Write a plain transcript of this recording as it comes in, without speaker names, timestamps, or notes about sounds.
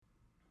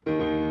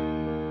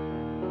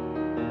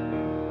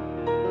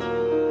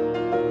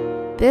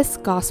This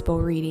gospel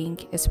reading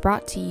is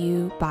brought to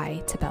you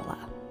by Tabella.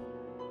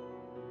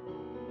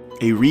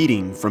 A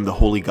reading from the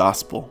Holy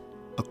Gospel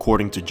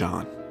according to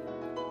John.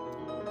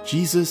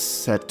 Jesus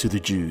said to the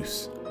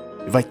Jews,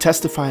 "If I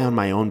testify on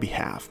my own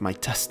behalf, my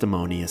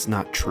testimony is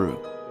not true.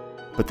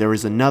 But there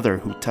is another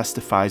who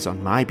testifies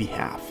on my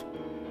behalf,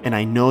 and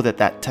I know that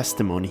that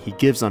testimony he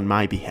gives on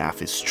my behalf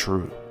is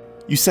true.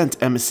 You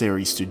sent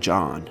emissaries to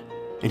John,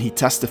 and he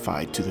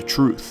testified to the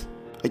truth.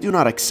 I do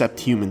not accept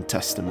human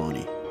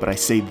testimony, but I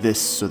say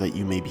this so that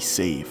you may be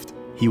saved.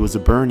 He was a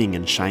burning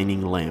and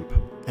shining lamp,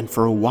 and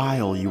for a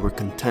while you were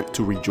content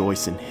to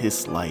rejoice in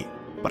his light.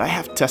 But I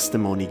have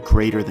testimony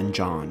greater than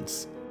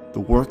John's,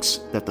 the works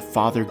that the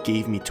Father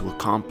gave me to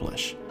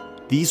accomplish.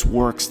 These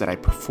works that I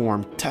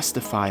perform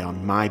testify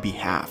on my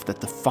behalf that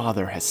the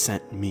Father has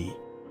sent me.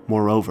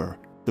 Moreover,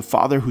 the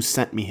Father who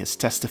sent me has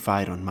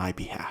testified on my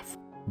behalf.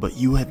 But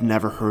you have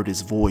never heard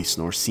his voice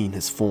nor seen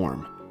his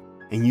form,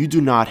 and you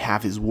do not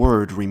have his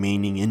word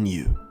remaining in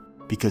you,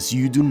 because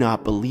you do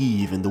not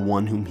believe in the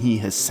one whom he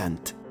has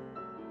sent.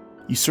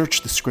 You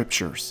search the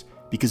scriptures,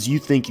 because you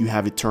think you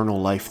have eternal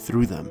life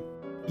through them.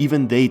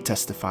 Even they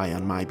testify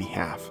on my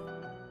behalf.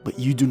 But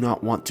you do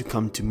not want to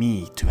come to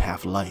me to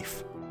have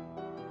life.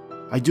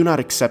 I do not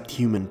accept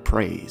human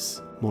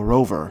praise.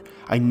 Moreover,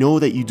 I know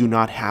that you do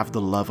not have the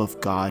love of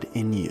God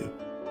in you.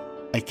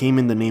 I came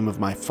in the name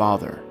of my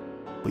Father,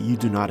 but you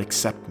do not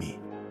accept me.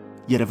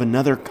 Yet if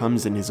another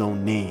comes in his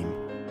own name,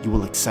 you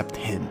will accept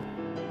him.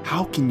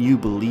 How can you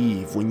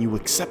believe when you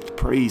accept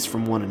praise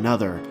from one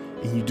another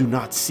and you do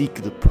not seek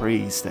the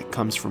praise that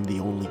comes from the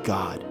only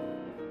God?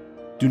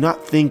 Do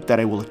not think that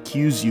I will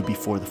accuse you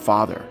before the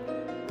Father.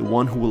 The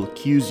one who will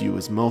accuse you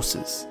is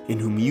Moses, in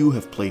whom you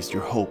have placed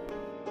your hope.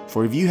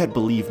 For if you had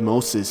believed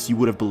Moses, you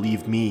would have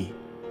believed me,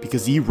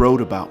 because he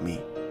wrote about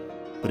me.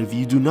 But if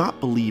you do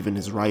not believe in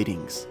his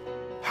writings,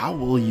 how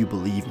will you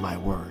believe my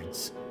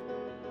words?"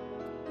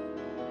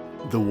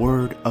 The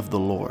word of the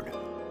Lord.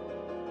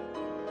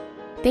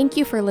 Thank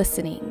you for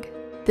listening.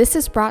 This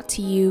is brought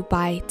to you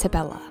by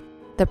Tabella,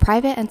 the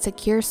private and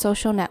secure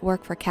social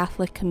network for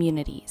Catholic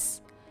communities.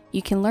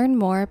 You can learn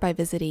more by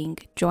visiting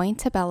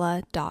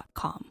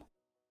jointabella.com.